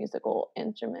of musical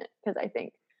instrument, because I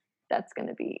think that's going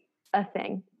to be a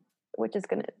thing, which is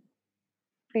going to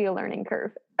be a learning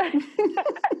curve.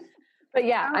 But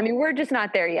yeah, I mean, we're just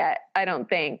not there yet, I don't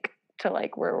think, to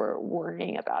like where we're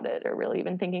worrying about it or really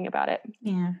even thinking about it.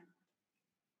 Yeah.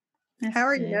 How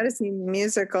are you noticing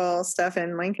musical stuff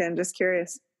in Lincoln? Just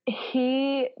curious.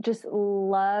 He just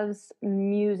loves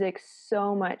music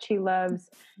so much. He loves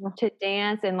to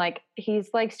dance, and like he's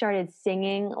like started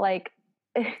singing like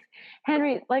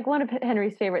Henry, like one of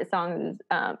Henry's favorite songs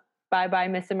is Bye Bye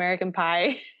Miss American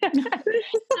Pie.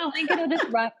 So Lincoln will just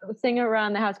sing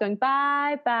around the house going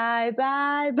bye bye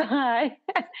bye bye,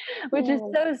 which is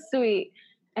so sweet.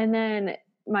 And then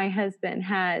my husband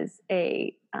has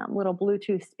a little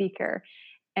Bluetooth speaker,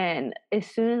 and as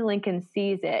soon as Lincoln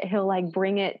sees it, he'll like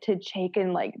bring it to Jake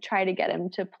and like try to get him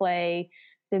to play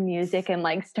the music and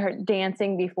like start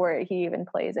dancing before he even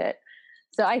plays it.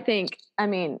 So I think, I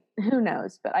mean, who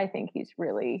knows, but I think he's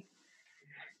really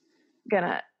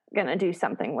gonna do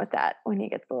something with that when he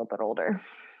gets a little bit older.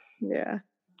 Yeah.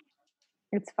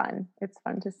 It's fun. It's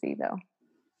fun to see though.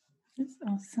 That's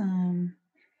awesome.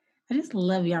 I just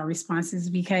love y'all responses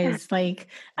because like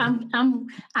I'm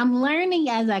learning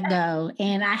as I go,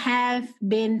 and I have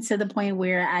been to the point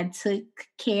where I took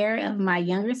care of my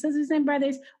younger sisters and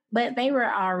brothers but they were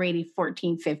already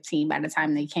 14, 15 by the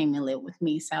time they came and lived with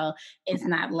me. So it's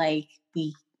not like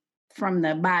we from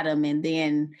the bottom and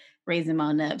then raise them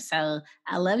on up. So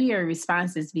I love your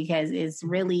responses because it's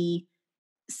really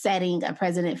setting a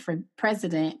precedent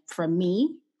for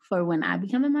me for when I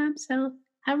become a mom. So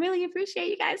I really appreciate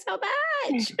you guys so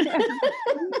much.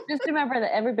 Just remember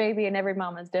that every baby and every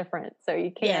mom is different. So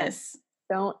you can't,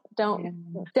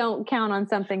 don't count on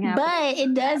something happening. But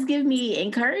it does give me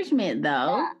encouragement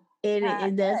though. Yeah.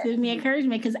 It does give me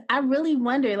encouragement because I really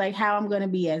wonder like how I'm going to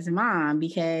be as a mom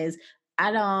because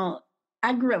I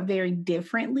grew up very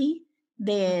differently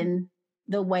than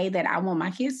the way that I want my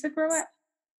kids to grow up.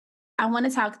 I want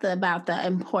to talk about the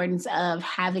importance of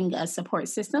having a support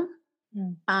system.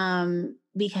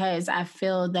 Because I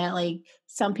feel that like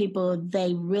some people,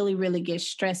 they really, really get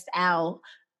stressed out,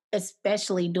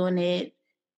 especially doing it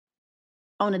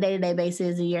on a day-to-day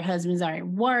basis and your husbands are at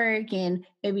work and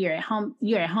maybe you're at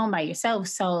home by yourself.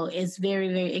 So it's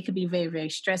it could be very, very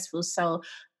stressful. So,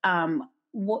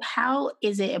 how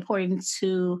is it important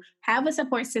to have a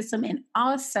support system and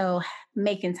also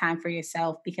making time for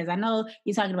yourself? Because I know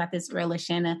you're talking about this earlier,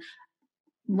 Shanna,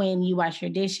 when you wash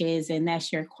your dishes and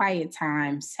that's your quiet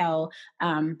time. So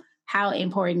how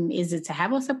important is it to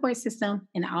have a support system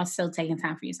and also taking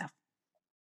time for yourself?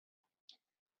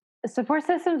 The support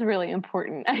system is really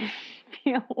important. I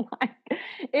feel like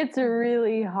it's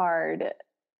really hard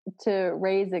to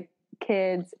raise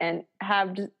kids and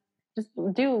have just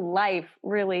do life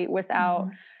really without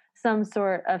some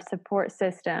sort of support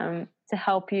system to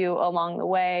help you along the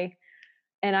way.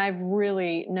 And I've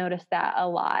really noticed that a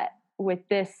lot with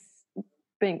the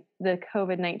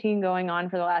COVID-19 going on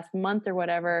for the last month or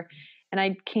whatever, and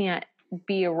I can't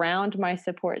be around my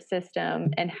support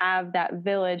system and have that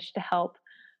village to help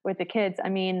with the kids. I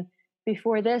mean,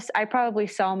 before this, I probably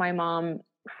saw my mom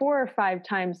 4 or 5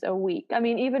 times a week. I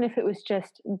mean, even if it was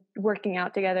just working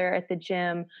out together at the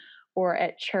gym or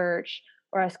at church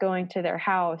or us going to their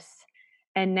house.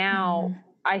 And now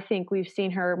I think we've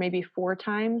seen her maybe 4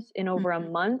 times in over a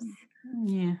month.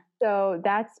 Yeah. So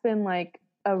that's been like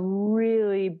a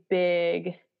really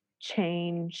big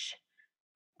change.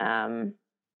 And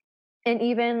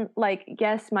even like,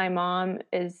 yes, my mom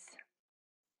is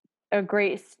a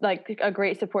great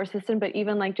support system, but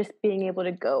even like just being able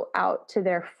to go out to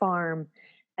their farm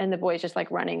and the boys just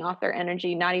like running off their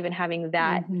energy, not even having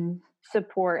that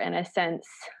support and a sense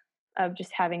of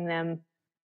just having them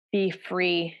be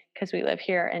free because we live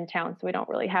here in town, so we don't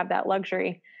really have that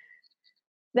luxury.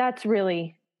 That's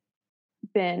really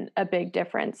been a big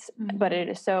difference, but it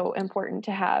is so important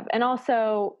to have. And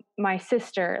also my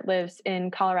sister lives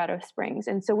in Colorado Springs,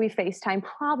 and so we FaceTime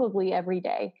probably every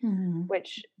day,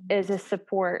 which is a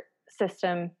support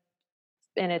system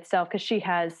in itself because she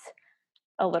has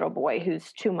a little boy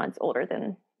who's 2 months older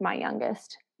than my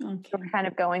youngest. Okay. So we're kind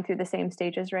of going through the same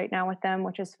stages right now with them,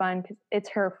 which is fun because it's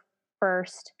her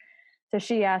first. So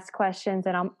she asks questions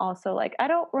and I'm also like, I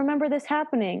don't remember this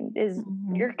happening. Is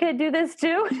your kid do this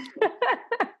too?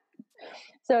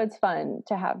 So it's fun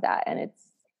to have that. And it's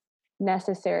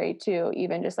necessary too,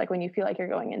 even just like when you feel like you're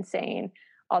going insane,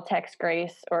 I'll text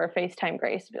Grace or FaceTime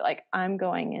Grace to be like, I'm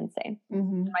going insane.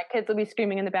 My kids will be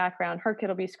screaming in the background. Her kid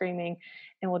will be screaming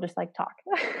and we'll just like talk.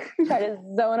 Try to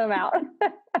zone them out.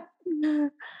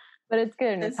 But it's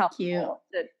good. And it's helpful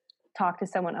to talk to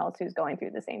someone else who's going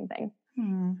through the same thing.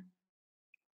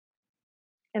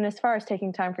 And as far as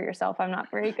taking time for yourself, I'm not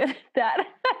very good at that.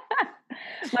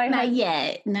 Not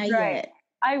yet.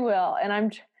 I will. And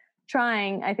I'm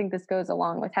trying. I think this goes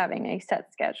along with having a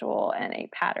set schedule and a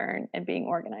pattern and being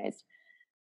organized.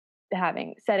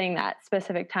 Setting that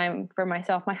specific time for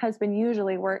myself. My husband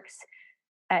usually works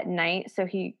at night. So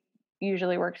he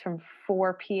usually works from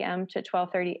 4 p.m. to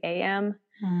 12:30 a.m.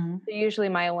 So usually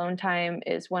my alone time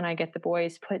is when I get the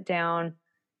boys put down.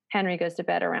 Henry goes to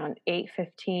bed around 8 or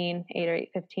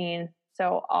 8:15.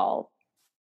 So I'll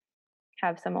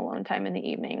have some alone time in the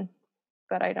evening,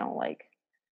 but I don't like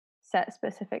set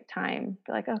specific time.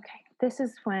 Be like, okay, this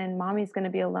is when mommy's going to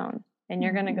be alone and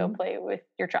you're going to go play with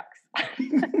your trucks.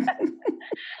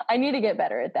 I need to get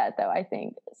better at that though. I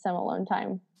think some alone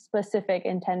time, specific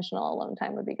intentional alone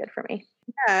time would be good for me.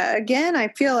 Yeah. Again, I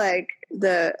feel like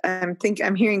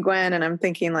I'm hearing Gwen and I'm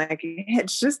thinking like,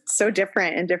 it's just so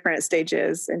different in different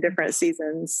stages and different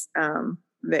seasons.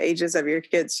 The ages of your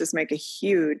kids just make a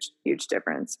huge, huge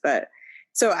difference. But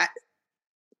so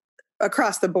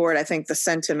across the board, I think the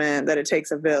sentiment that it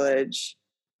takes a village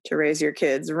to raise your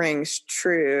kids rings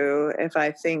true. If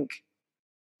I think,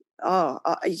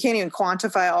 you can't even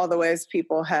quantify all the ways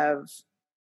people have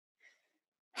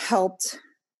helped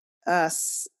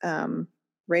us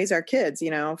raise our kids,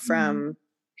 from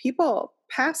people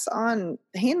pass on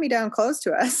hand-me-down clothes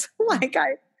to us. Like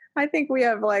I think we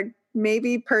have like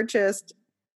maybe purchased,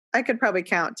 I could probably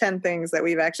count 10 things that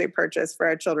we've actually purchased for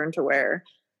our children to wear.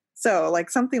 So like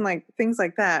something like things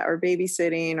like that, or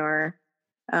babysitting, or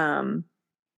and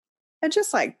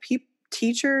just like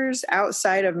teachers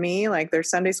outside of me, like they're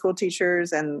Sunday school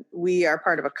teachers, and we are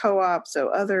part of a co-op. So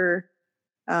other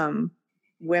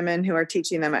women who are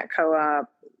teaching them at co-op.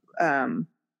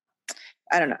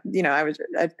 I don't know,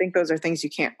 I think those are things you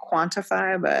can't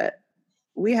quantify, but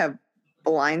we have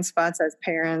blind spots as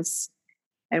parents,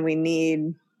 and we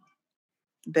need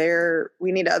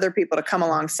other people to come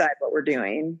alongside what we're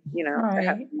doing, to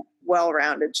have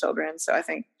well-rounded children. So I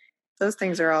think those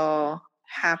things are all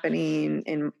happening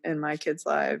in my kids'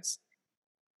 lives.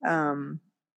 We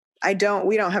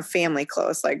don't have family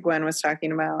close, like Gwen was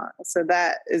talking about. So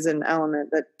that is an element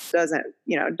that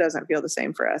doesn't feel the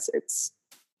same for us. It's,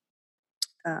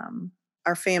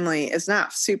 our family is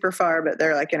not super far, but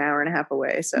they're like an hour and a half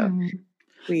away. So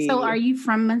So are you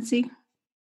from Muncie?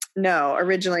 No,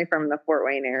 originally from the Fort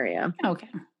Wayne area. Okay.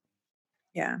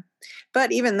 Yeah.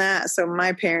 But even that, so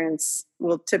my parents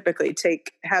will typically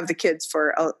have the kids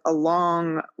for a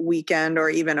long weekend or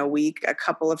even a week, a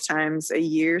couple of times a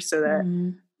year, so that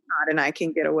Todd and I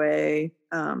can get away,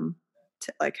 to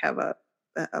like have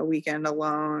a weekend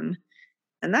alone.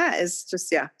 And that is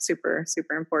just, super,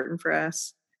 super important for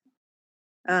us.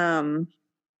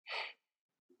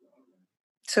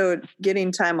 So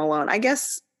getting time alone, I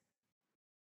guess,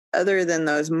 other than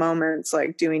those moments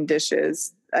like doing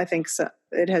dishes, I think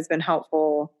it has been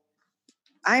helpful.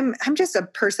 I'm just a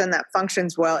person that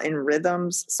functions well in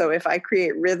rhythms. So if I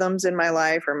create rhythms in my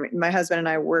life, or my husband and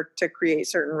I work to create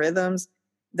certain rhythms,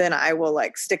 then I will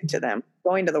like stick to them.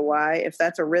 Going to the Y, if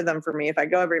that's a rhythm for me, if I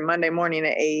go every Monday morning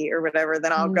at 8 or whatever,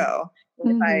 then I'll go.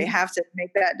 And if I have to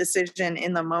make that decision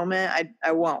in the moment,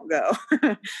 I won't go.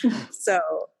 So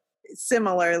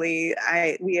similarly,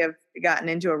 we have gotten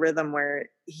into a rhythm where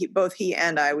both he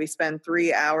and I, we spend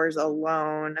 3 hours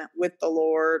alone with the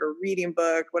Lord, or reading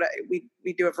book.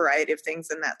 We do a variety of things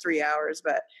in that 3 hours,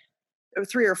 but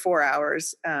 3 or 4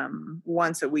 hours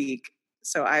once a week.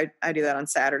 So I do that on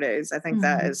Saturdays. I think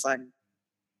that is like,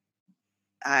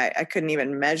 I couldn't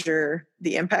even measure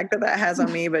the impact that has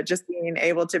on me, but just being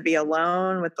able to be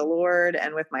alone with the Lord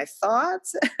and with my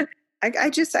thoughts, I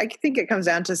think it comes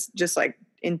down to just like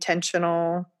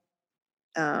intentional,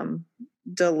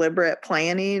 deliberate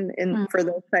planning for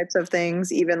those types of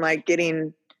things. Even like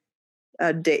getting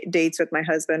dates with my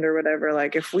husband or whatever.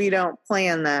 Like if we don't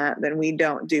plan that, then we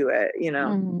don't do it,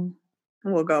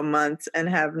 We'll go months and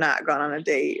have not gone on a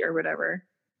date or whatever.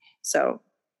 So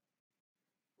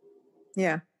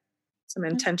yeah, some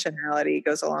intentionality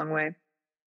goes a long way.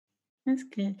 That's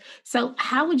good. So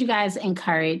how would you guys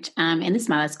encourage, and this is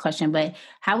my last question, but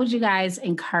how would you guys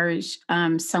encourage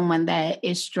someone that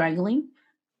is struggling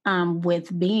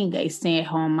with being a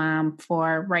stay-at-home mom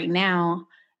for right now?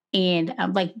 And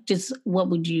just what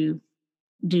would you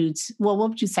do? What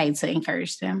would you say to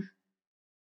encourage them?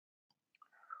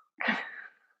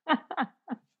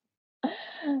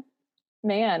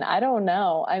 Man, I don't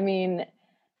know. I mean,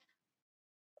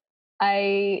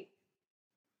 I'm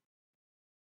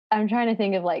trying to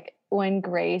think of like when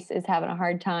Grace is having a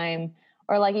hard time,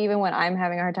 or like even when I'm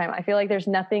having a hard time. I feel like there's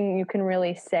nothing you can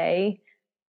really say,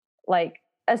 like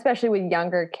especially with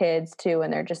younger kids too,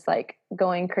 and they're just like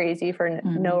going crazy for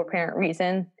no apparent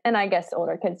reason. And I guess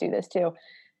older kids do this too.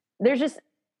 There's just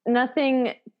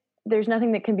nothing. There's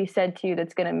nothing that can be said to you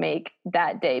that's going to make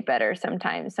that day better.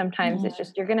 Sometimes it's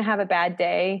just, you're going to have a bad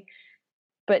day,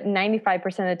 but 95%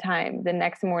 of the time, the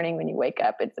next morning when you wake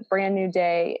up, it's a brand new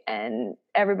day and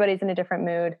everybody's in a different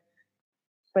mood.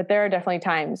 But there are definitely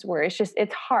times where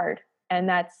it's hard. And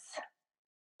that's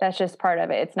just part of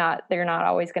it. They're not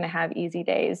always going to have easy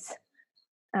days.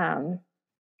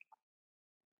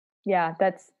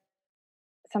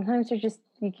 Sometimes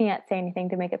you can't say anything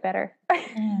to make it better.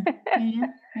 Yeah,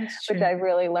 that's true. Which I've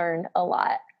really learned a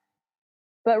lot.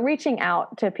 But reaching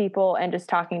out to people and just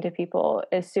talking to people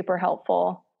is super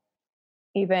helpful.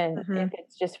 Even if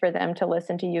it's just for them to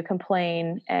listen to you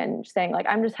complain and saying like,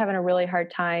 I'm just having a really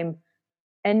hard time,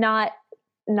 and not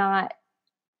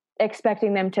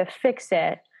expecting them to fix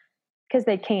it, because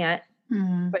they can't,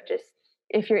 but just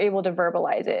if you're able to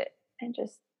verbalize it and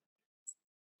just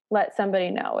let somebody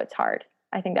know it's hard,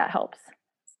 I think that helps.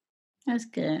 That's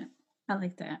good. I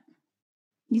like that.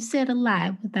 You said a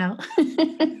lot without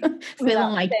feeling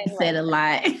like you said a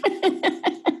lot.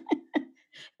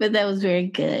 But that was very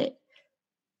good.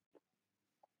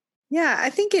 Yeah, I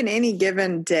think in any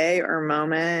given day or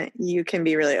moment, you can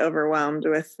be really overwhelmed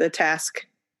with the task,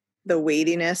 the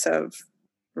weightiness of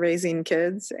raising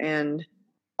kids and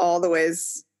all the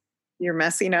ways you're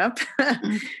messing up.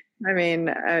 I mean,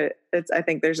 I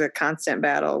think there's a constant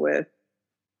battle with,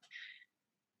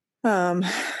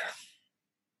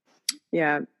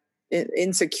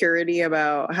 insecurity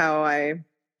about how I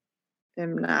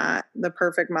am not the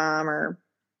perfect mom, or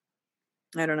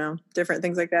I don't know, different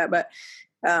things like that. But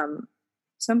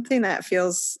something that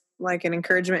feels like an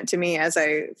encouragement to me as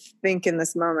I think in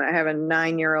this moment, I have a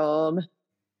 9-year-old,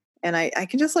 and I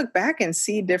can just look back and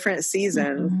see different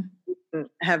seasons. Mm-hmm.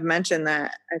 Have mentioned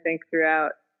that, I think,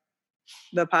 throughout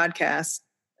the podcast,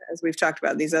 as we've talked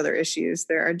about these other issues,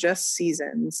 there are just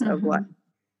seasons mm-hmm. of life.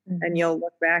 Mm-hmm. And you'll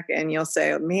look back and you'll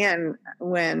say, man,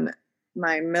 when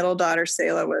my middle daughter,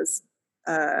 Selah, was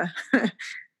a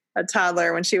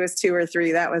toddler, when she was 2 or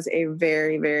 3, that was a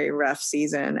very, very rough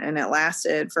season. And it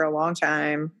lasted for a long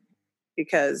time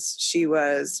because she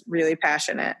was really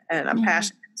passionate. And a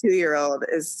passionate 2-year-old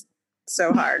is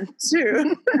so hard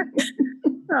to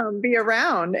be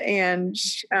around. And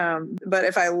but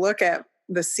if I look at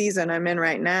the season I'm in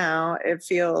right now, it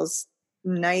feels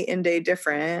night and day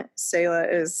different. Selah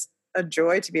is a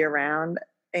joy to be around,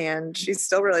 and she's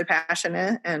still really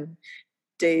passionate, and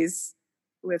days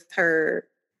with her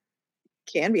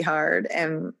can be hard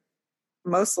and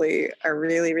mostly are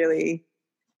really, really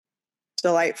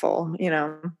delightful, you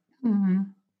know. Mm-hmm.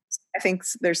 I think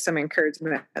there's some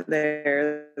encouragement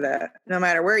there that no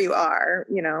matter where you are,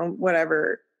 you know,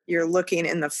 whatever you're looking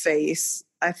in the face,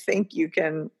 I think you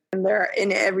can, and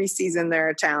in every season, there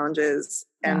are challenges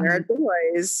and there are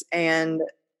joys. And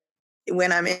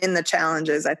when I'm in the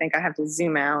challenges, I think I have to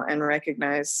zoom out and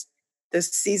recognize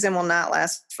this season will not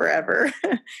last forever.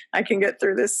 I can get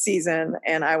through this season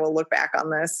and I will look back on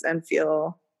this and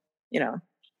feel, you know,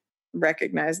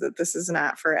 recognize that this is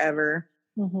not forever.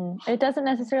 Mm-hmm. It doesn't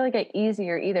necessarily get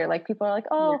easier either. Like, people are like,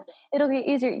 oh, it'll get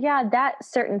easier. Yeah, that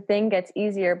certain thing gets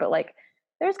easier, but like,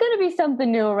 there's going to be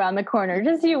something new around the corner.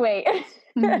 Just you wait.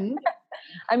 Mm-hmm.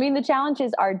 I mean, the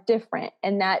challenges are different,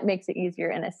 and that makes it easier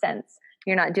in a sense.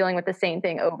 You're not dealing with the same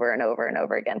thing over and over and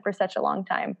over again for such a long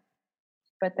time,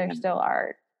 but there still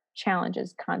are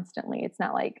challenges constantly. It's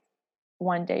not like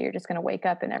one day you're just going to wake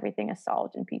up and everything is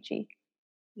solved and peachy.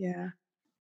 Yeah.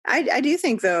 I do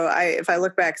think, though, if I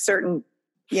look back, certain,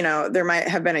 you know, there might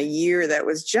have been a year that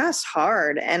was just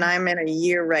hard, and I'm in a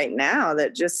year right now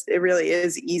that just, it really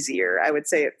is easier. I would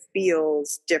say it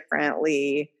feels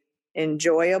differently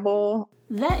enjoyable.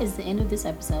 That is the end of this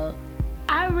episode.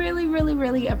 I really, really,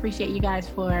 really appreciate you guys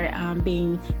for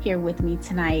being here with me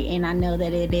tonight. And I know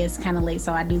that it is kind of late,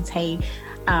 so I do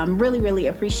really, really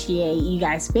appreciate you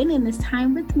guys spending this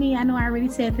time with me. I know I already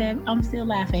said that. I'm still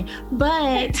laughing.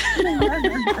 But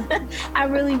I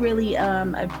really, really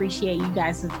appreciate you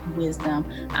guys' wisdom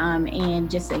and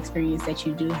just the experience that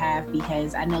you do have,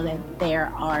 because I know that there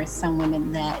are some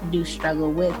women that do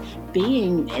struggle with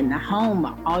being in the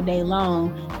home all day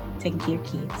long, taking care of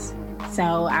kids.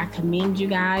 So I commend you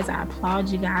guys. I applaud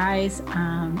you guys.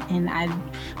 And I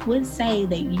would say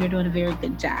that you're doing a very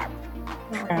good job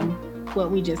from what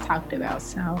we just talked about.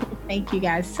 So thank you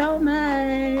guys so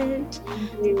much.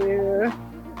 Thank you.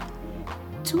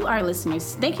 To our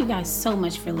listeners, thank you guys so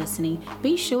much for listening.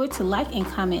 Be sure to like and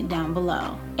comment down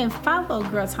below. And follow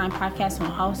Girl Time Podcast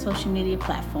on all social media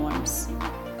platforms.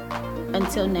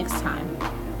 Until next time.